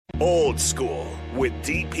Old School with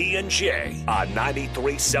DP and J on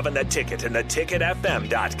 93.7 The Ticket and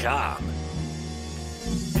theticketfm.com.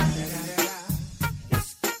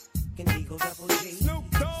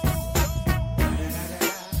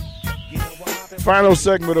 Final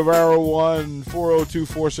segment of Hour 1,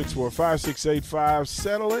 402-464-5685.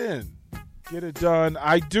 Settle in. Get it done.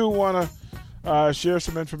 I do want to share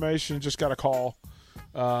some information. Just got a call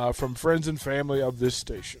from friends and family of this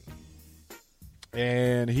station.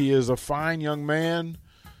 And he is a fine young man.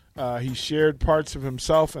 He shared parts of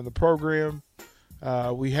himself in the program.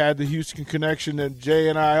 We had the Houston connection that Jay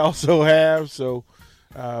and I also have. So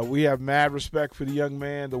we have mad respect for the young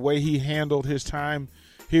man, the way he handled his time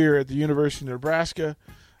here at the University of Nebraska.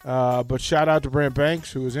 But shout out to Brant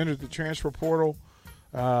Banks, who has entered the transfer portal.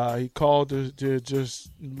 He called to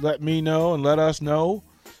just let me know and let us know,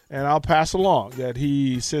 and I'll pass along that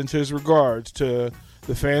he sends his regards to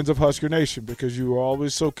the fans of Husker Nation, because you were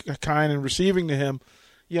always so kind in receiving to him,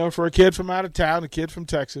 you know, for a kid from out of town, a kid from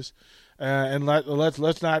Texas. And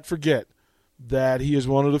let's not forget that he is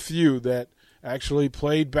one of the few that actually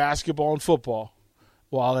played basketball and football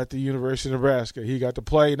while at the University of Nebraska. He got to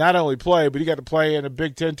play, not only play, but he got to play in a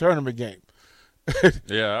Big Ten tournament game.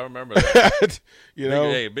 Yeah, I remember that.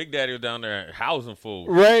 Big Daddy was down there housing fools.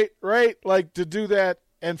 Right. Like, to do that,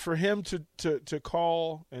 and for him to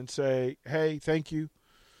call and say, hey, thank you.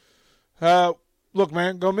 Look,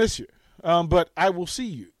 man, gonna miss you. But I will see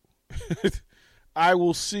you. I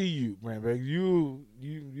will see you, man. You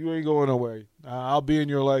ain't going nowhere. I'll be in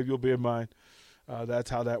your life. You'll be in mine.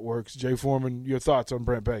 That's how that works. Jay Foreman, your thoughts on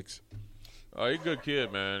Brant Banks? He's a good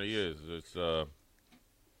kid, man. He is. It's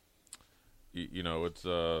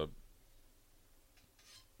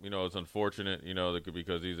it's unfortunate,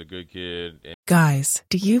 because he's a good kid. Guys,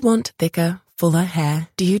 do you want thicker, fuller hair?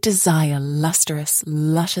 Do you desire lustrous,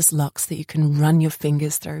 luscious locks that you can run your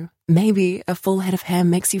fingers through? Maybe a full head of hair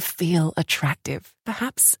makes you feel attractive.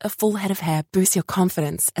 Perhaps a full head of hair boosts your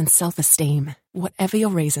confidence and self-esteem. Whatever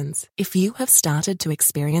your reasons, if you have started to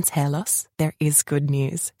experience hair loss, there is good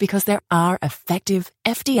news, because there are effective,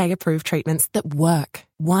 FDA-approved treatments that work.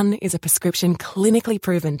 One is a prescription clinically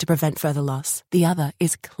proven to prevent further loss. The other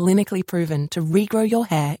is clinically proven to regrow your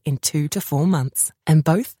hair in 2 to 4 months. And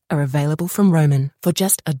both are available from Roman for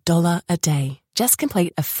just $1 a day. Just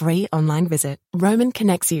complete a free online visit. Roman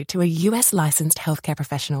connects you to a U.S. licensed healthcare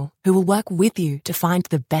professional who will work with you to find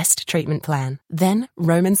the best treatment plan. Then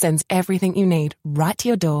Roman sends everything you need right to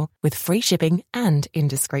your door with free shipping and in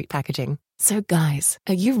discreet packaging. So guys,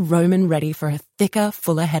 are you Roman ready for a thicker,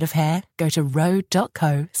 fuller head of hair? Go to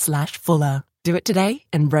ro.co/fuller. Do it today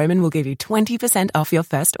and Roman will give you 20% off your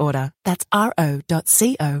first order. That's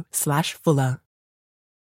ro.co/fuller.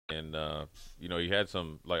 And, he had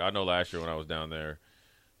some, I know last year when I was down there,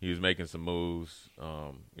 he was making some moves.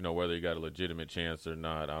 Whether he got a legitimate chance or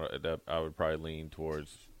not, I would probably lean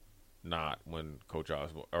towards not when Coach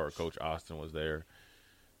Austin was there.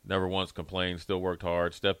 Never once complained, still worked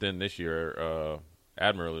hard, stepped in this year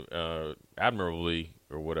admirably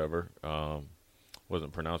or whatever.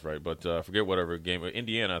 Wasn't pronounced right, but forget whatever game.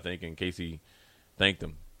 Indiana, I think, and Casey thanked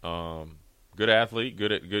him. Good athlete,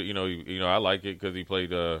 good. I like it because he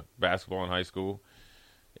played basketball in high school,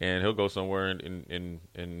 and he'll go somewhere and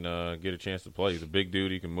get a chance to play. He's a big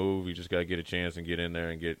dude. He can move. You just got to get a chance and get in there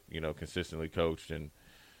and get consistently coached. And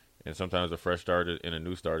sometimes a fresh start and a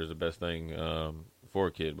new start is the best thing for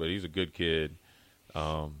a kid. But he's a good kid.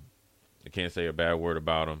 I can't say a bad word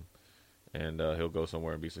about him, and he'll go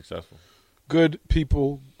somewhere and be successful. Good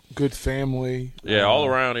people. Good family. Yeah, all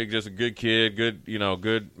around, he's just a good kid, good,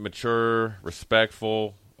 good, mature,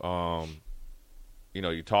 respectful.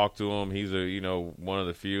 You talk to him. He's one of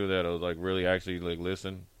the few that will really actually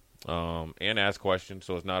listen and ask questions,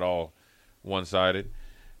 so it's not all one-sided.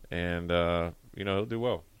 And, he'll do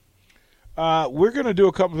well. We're going to do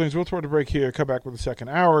a couple of things. We'll throw the break here, come back with the second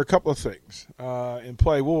hour. A couple of things in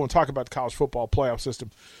play. We'll talk about the college football playoff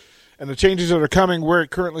system and the changes that are coming, where it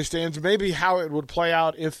currently stands, maybe how it would play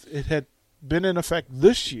out if it had been in effect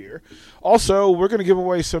this year. Also, we're going to give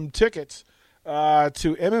away some tickets to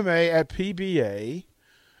MMA at PBA.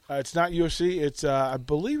 It's not UFC. It's I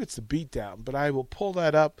believe it's the Beatdown, but I will pull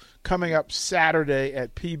that up. Coming up Saturday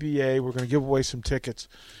at PBA, we're going to give away some tickets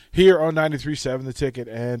here on 93.7 The Ticket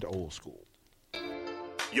and Old School.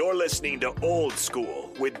 You're listening to Old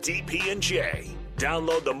School with DP and J.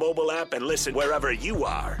 Download the mobile app and listen wherever you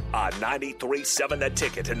are on 93.7 The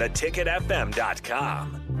Ticket and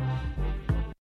theticketfm.com.